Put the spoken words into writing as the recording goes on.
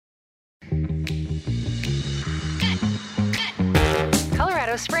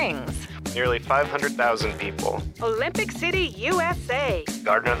Colorado Springs. Nearly 500,000 people. Olympic City, USA.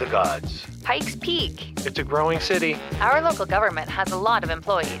 Garden of the Gods. Pikes Peak. It's a growing city. Our local government has a lot of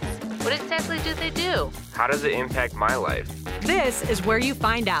employees. What exactly do they do? How does it impact my life? This is where you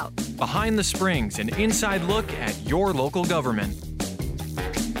find out. Behind the Springs, an inside look at your local government.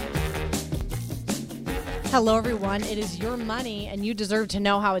 Hello, everyone. It is your money, and you deserve to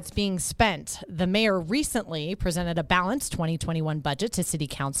know how it's being spent. The mayor recently presented a balanced 2021 budget to City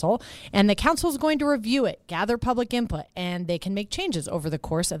Council, and the council is going to review it, gather public input, and they can make changes over the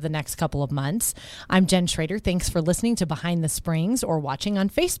course of the next couple of months. I'm Jen Schrader. Thanks for listening to Behind the Springs or watching on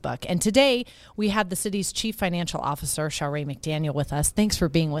Facebook. And today we have the city's Chief Financial Officer, Sharae McDaniel, with us. Thanks for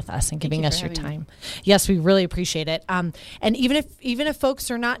being with us and giving us your time. Yes, we really appreciate it. And even if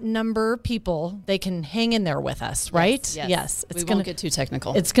folks are not number people, they can hang in there with us, right? Yes. We won't get too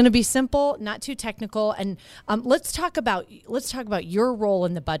technical. It's going to be simple, not too technical. And let's talk about your role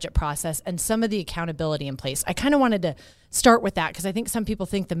in the budget process and some of the accountability in place. I kind of wanted to start with that because I think some people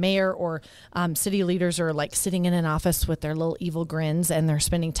think the mayor or city leaders are like sitting in an office with their little evil grins and they're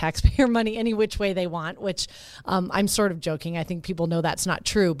spending taxpayer money any which way they want, which I'm sort of joking. I think people know that's not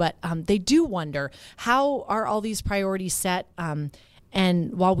true, but they do wonder, how are all these priorities set?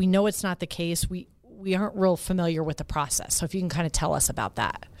 And while we know it's not the case, we aren't real familiar with the process. So if you can kind of tell us about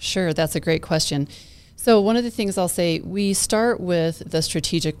that. Sure, that's a great question. So one of the things I'll say, we start with the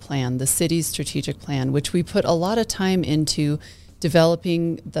strategic plan, the city's strategic plan, which we put a lot of time into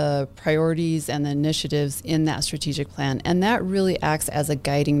developing the priorities and the initiatives in that strategic plan. And that really acts as a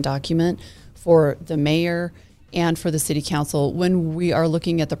guiding document for the mayor and for the city council when we are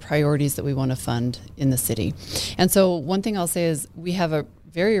looking at the priorities that we want to fund in the city. And so one thing I'll say is we have a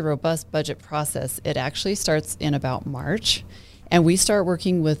very robust budget process. It actually starts in about March, and we start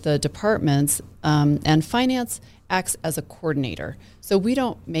working with the departments, and finance acts as a coordinator. So we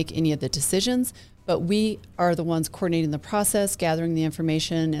don't make any of the decisions, but we are the ones coordinating the process, gathering the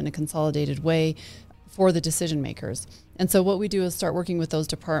information in a consolidated way for the decision makers. And so what we do is start working with those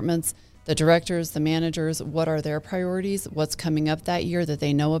departments, the directors, the managers, what are their priorities, what's coming up that year that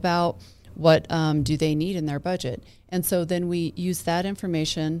they know about, what do they need in their budget. And so then we use that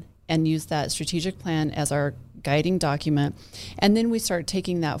information and use that strategic plan as our guiding document. And then we start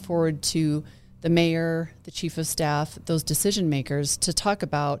taking that forward to the mayor, the chief of staff, those decision makers to talk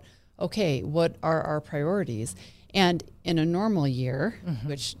about, okay, what are our priorities? And in a normal year,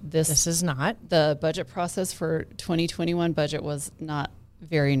 which this is not, the budget process for 2021 budget was not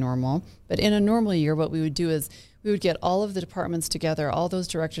very normal. But in a normal year, what we would do is we would get all of the departments together, all those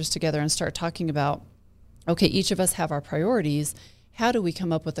directors together, and start talking about, okay, each of us have our priorities. How do we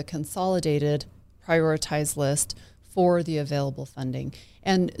come up with a consolidated, prioritized list for the available funding?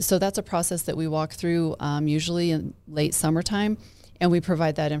 And so that's a process that we walk through usually in late summertime, and we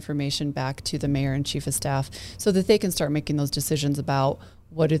provide that information back to the mayor and chief of staff so that they can start making those decisions about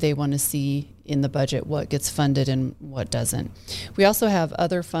what do they want to see in the budget, what gets funded and what doesn't. We also have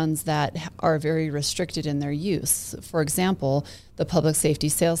other funds that are very restricted in their use. For example, the Public Safety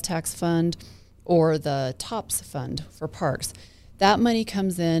Sales Tax Fund or the TOPS Fund for parks. That money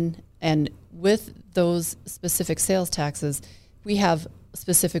comes in, and with those specific sales taxes, we have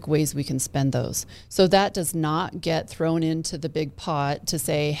specific ways we can spend those. So that does not get thrown into the big pot to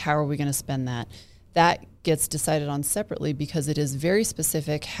say, how are we going to spend that? That gets decided on separately because it is very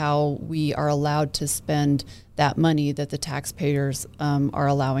specific how we are allowed to spend that money that the taxpayers are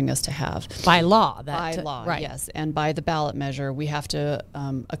allowing us to have. By law. Right. Yes. And by the ballot measure, we have to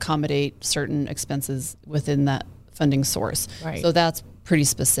accommodate certain expenses within that funding source. Right. So that's pretty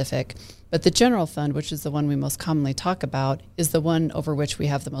specific. But the general fund, which is the one we most commonly talk about, is the one over which we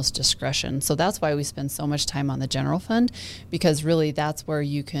have the most discretion. So that's why we spend so much time on the general fund, because really that's where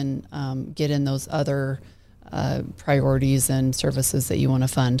you can get in those other priorities and services that you want to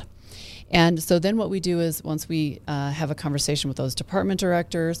fund. And so then what we do is once we have a conversation with those department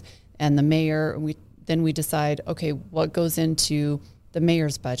directors and the mayor, then we decide, okay, what goes into the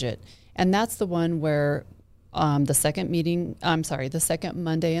mayor's budget. And that's the one where the second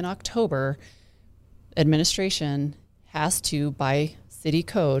Monday in October, administration has to, by city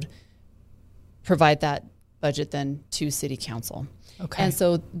code, provide that budget then to city council. Okay. And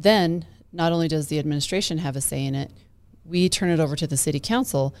so then not only does the administration have a say in it, we turn it over to the city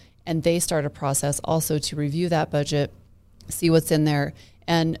council, and they start a process also to review that budget, see what's in there,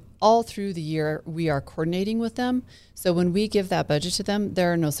 And all through the year, we are coordinating with them. So when we give that budget to them,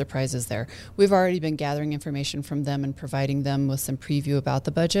 there are no surprises there. We've already been gathering information from them and providing them with some preview about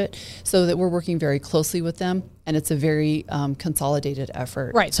the budget, so that we're working very closely with them, and it's a very consolidated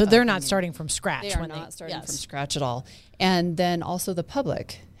effort. Right, so they're not starting from scratch. They are not starting from scratch at all. And then also the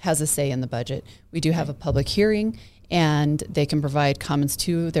public has a say in the budget. We do have a public hearing, and they can provide comments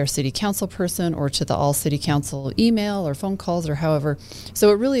to their city council person or to the all city council email or phone calls or however.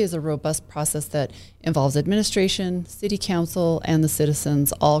 So it really is a robust process that involves administration, city council, and the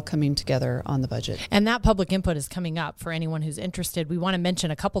citizens all coming together on the budget. And that public input is coming up for anyone who's interested. We want to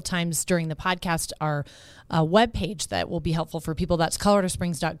mention a couple times during the podcast our webpage that will be helpful for people. That's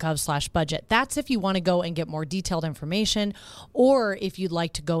coloradosprings.gov/budget. That's if you want to go and get more detailed information, or if you'd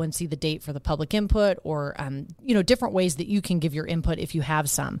like to go and see the date for the public input, or different ways that you can give your input if you have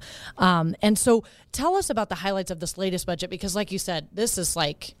some. And so tell us about the highlights of this latest budget, because like you said, this is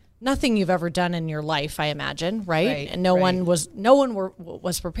like nothing you've ever done in your life, I imagine, right? And no one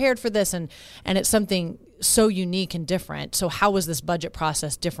was prepared for this, and it's something so unique and different. So how was this budget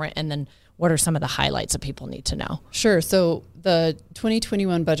process different? And then what are some of the highlights that people need to know? Sure. So the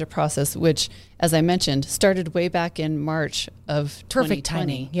 2021 budget process, which, as I mentioned, started way back in March of Perfect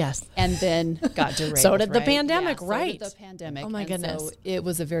 2020, timing, yes. And then got derailed. So did the pandemic, yeah, right? So did the pandemic. Oh my goodness. So it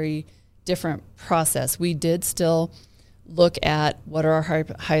was a very different process. We did still look at what are our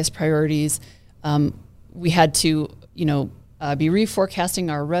highest priorities. We had to, be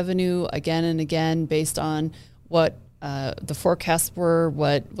reforecasting our revenue again and again based on what the forecasts were,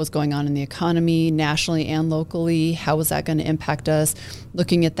 what was going on in the economy nationally and locally, how was that going to impact us,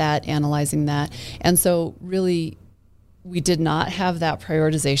 looking at that, analyzing that. And so really we did not have that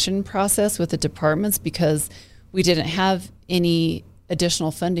prioritization process with the departments because we didn't have any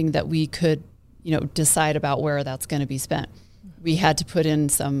additional funding that we could decide about where that's going to be spent. We had to put in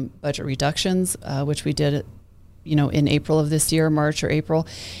some budget reductions, which we did, in April of this year, March or April,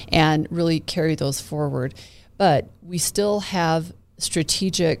 and really carry those forward. But we still have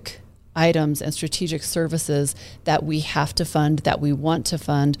strategic items and strategic services that we have to fund, that we want to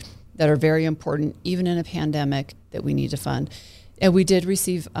fund, that are very important, even in a pandemic, that we need to fund. And we did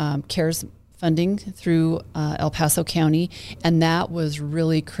receive CARES funding through El Paso County, and that was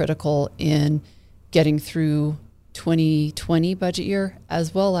really critical in getting through 2020 budget year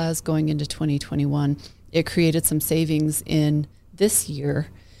as well as going into 2021. It created some savings in this year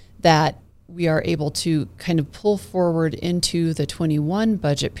that we are able to kind of pull forward into the 21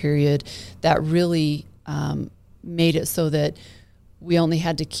 budget period that really made it so that we only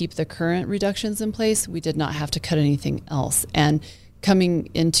had to keep the current reductions in place. We did not have to cut anything else. And coming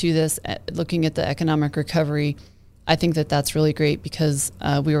into this, looking at the economic recovery, I think that that's really great because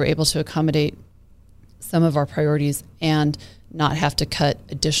we were able to accommodate some of our priorities and not have to cut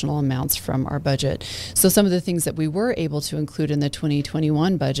additional amounts from our budget. So some of the things that we were able to include in the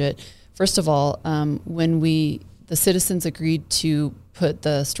 2021 budget, first of all, when the citizens agreed to put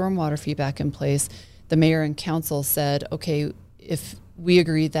the stormwater fee back in place, the mayor and council said, okay, if we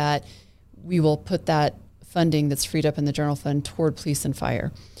agree that we will put that funding that's freed up in the general fund toward police and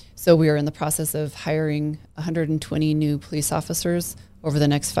fire. So we are in the process of hiring 120 new police officers over the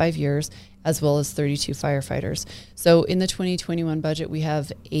next 5 years, as well as 32 firefighters. So in the 2021 budget, we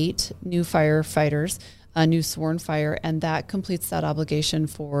have 8 new firefighters, a new sworn fire, and that completes that obligation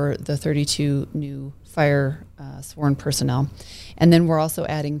for the 32 new fire sworn personnel. And then we're also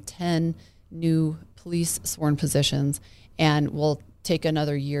adding 10 new police sworn positions, and we'll take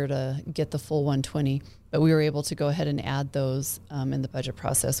another year to get the full 120. But we were able to go ahead and add those in the budget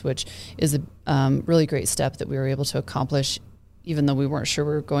process, which is a really great step that we were able to accomplish. Even though we weren't sure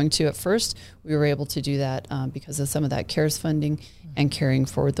we were going to at first, we were able to do that because of some of that CARES funding and carrying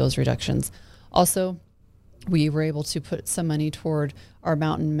forward those reductions. Also, we were able to put some money toward our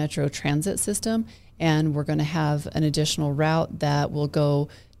Mountain Metro Transit system, and we're going to have an additional route that will go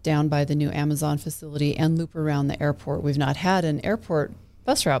down by the new Amazon facility and loop around the airport. We've not had an airport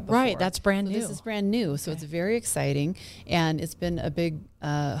bus route before. Right, that's brand new. This is brand new, so it's very exciting, and it's been a big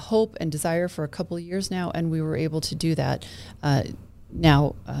hope and desire for a couple of years now, and we were able to do that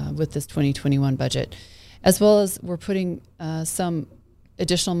now with this 2021 budget. As well as we're putting some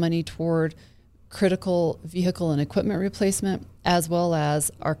additional money toward critical vehicle and equipment replacement, as well as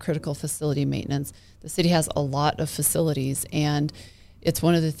our critical facility maintenance. The city has a lot of facilities, and it's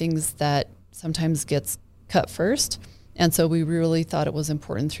one of the things that sometimes gets cut first. And so we really thought it was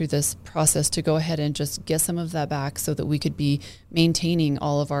important through this process to go ahead and just get some of that back so that we could be maintaining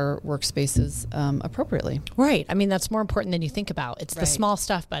all of our workspaces appropriately. Right. I mean, that's more important than you think about. It's the Right. small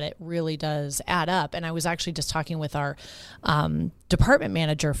stuff, but it really does add up. And I was actually just talking with our department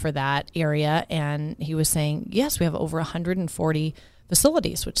manager for that area, and he was saying, yes, we have over 140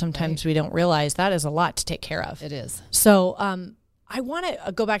 facilities, which sometimes we don't realize that is a lot to take care of. It is. So I want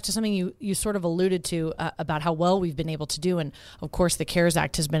to go back to something you sort of alluded to about how well we've been able to do. And of course, the CARES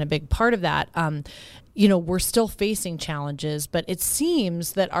Act has been a big part of that. We're still facing challenges, but it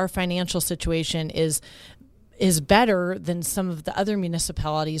seems that our financial situation is better than some of the other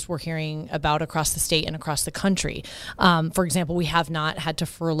municipalities we're hearing about across the state and across the country. For example, we have not had to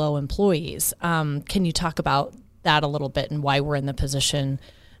furlough employees. Can you talk about that a little bit and why we're in the position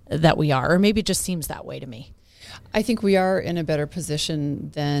that we are? Or maybe it just seems that way to me. I think we are in a better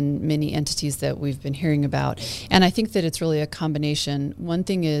position than many entities that we've been hearing about. And I think that it's really a combination. One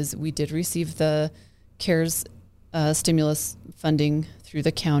thing is we did receive the CARES stimulus funding through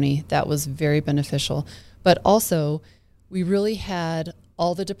the county. That was very beneficial. But also, we really had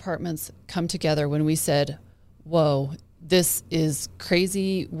all the departments come together when we said, whoa, this is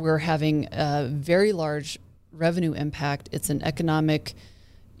crazy. We're having a very large revenue impact. It's an economic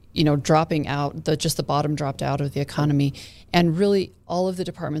dropping out, just the bottom dropped out of the economy. And really, all of the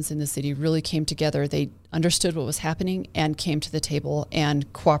departments in the city really came together. They understood what was happening and came to the table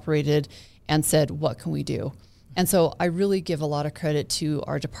and cooperated and said, what can we do? And so I really give a lot of credit to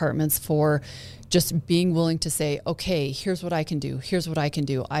our departments for just being willing to say, okay, here's what I can do. Here's what I can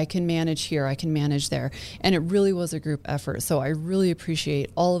do. I can manage here. I can manage there. And it really was a group effort. So I really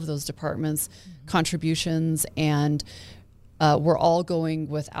appreciate all of those departments' contributions, and we're all going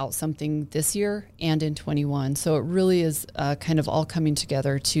without something this year and in 21. So it really is kind of all coming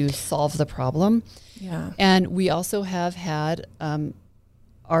together to solve the problem. Yeah. And we also have had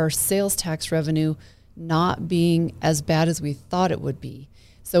our sales tax revenue not being as bad as we thought it would be.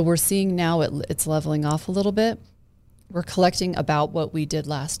 So we're seeing now it's leveling off a little bit. We're collecting about what we did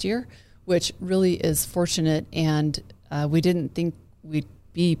last year, which really is fortunate. And we didn't think we'd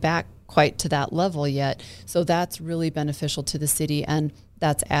be back quite to that level yet. So that's really beneficial to the city, and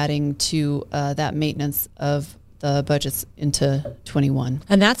that's adding to that maintenance of the budgets into 21.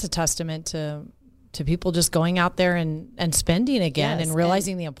 And that's a testament to people just going out there and spending again, Yes, and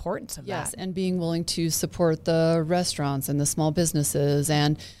realizing the importance of Yes, that. and being willing to support the restaurants and the small businesses,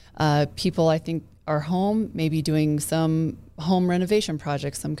 and people, I think, are home, maybe doing some home renovation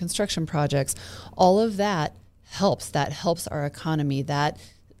projects, some construction projects. All of that helps. That helps our economy. That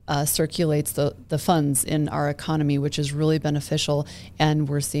circulates the funds in our economy, which is really beneficial, and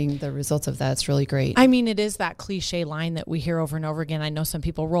we're seeing the results of that. It's really great. I mean, it is that cliche line that we hear over and over again. I know some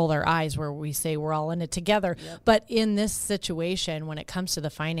people roll their eyes where we say we're all in it together. Yep. But in this situation, when it comes to the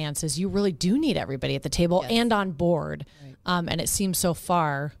finances, you really do need everybody at the table and on board. Right. And it seems so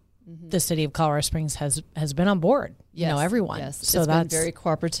far the city of Colorado Springs has been on board. Yes. Everyone. Yes. So it's that's been very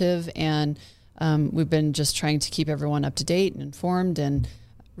cooperative, and we've been just trying to keep everyone up to date and informed, and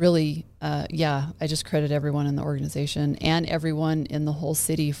really, I just credit everyone in the organization and everyone in the whole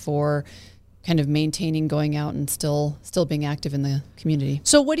city for kind of maintaining, going out, and still being active in the community.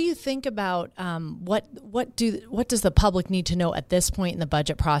 So what do you think about what does the public need to know at this point in the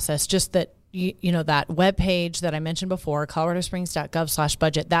budget process? Just that that webpage that I mentioned before,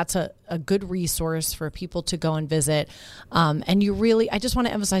 coloradosprings.gov/budget, that's a good resource for people to go and visit. And I just want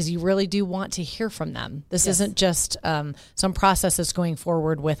to emphasize, you really do want to hear from them. This isn't just some process that's going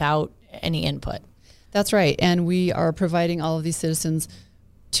forward without any input. That's right. And we are providing all of these citizens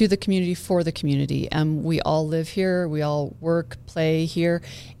to the community for the community. We all live here. We all work, play here.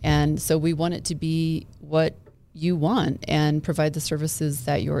 And so we want it to be what you want and provide the services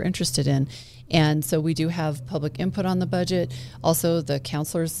that you're interested in. And so we do have public input on the budget. Also, the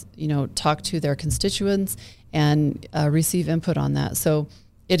counselors, talk to their constituents and receive input on that. So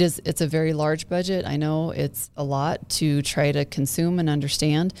it's a very large budget. I know it's a lot to try to consume and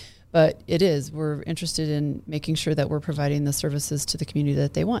understand, but it is. We're interested in making sure that we're providing the services to the community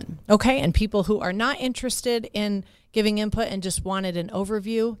that they want. Okay, and people who are not interested in giving input and just wanted an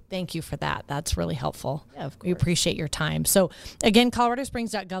overview, thank you for that. That's really helpful. Yeah, of course. We appreciate your time. So again,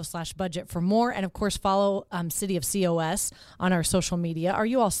 coloradosprings.gov/budget for more. And of course, follow City of COS on our social media. Are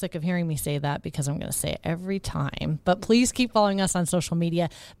you all sick of hearing me say that? Because I'm going to say it every time. But please keep following us on social media.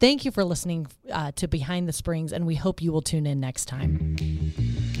 Thank you for listening to Behind the Springs, and we hope you will tune in next time.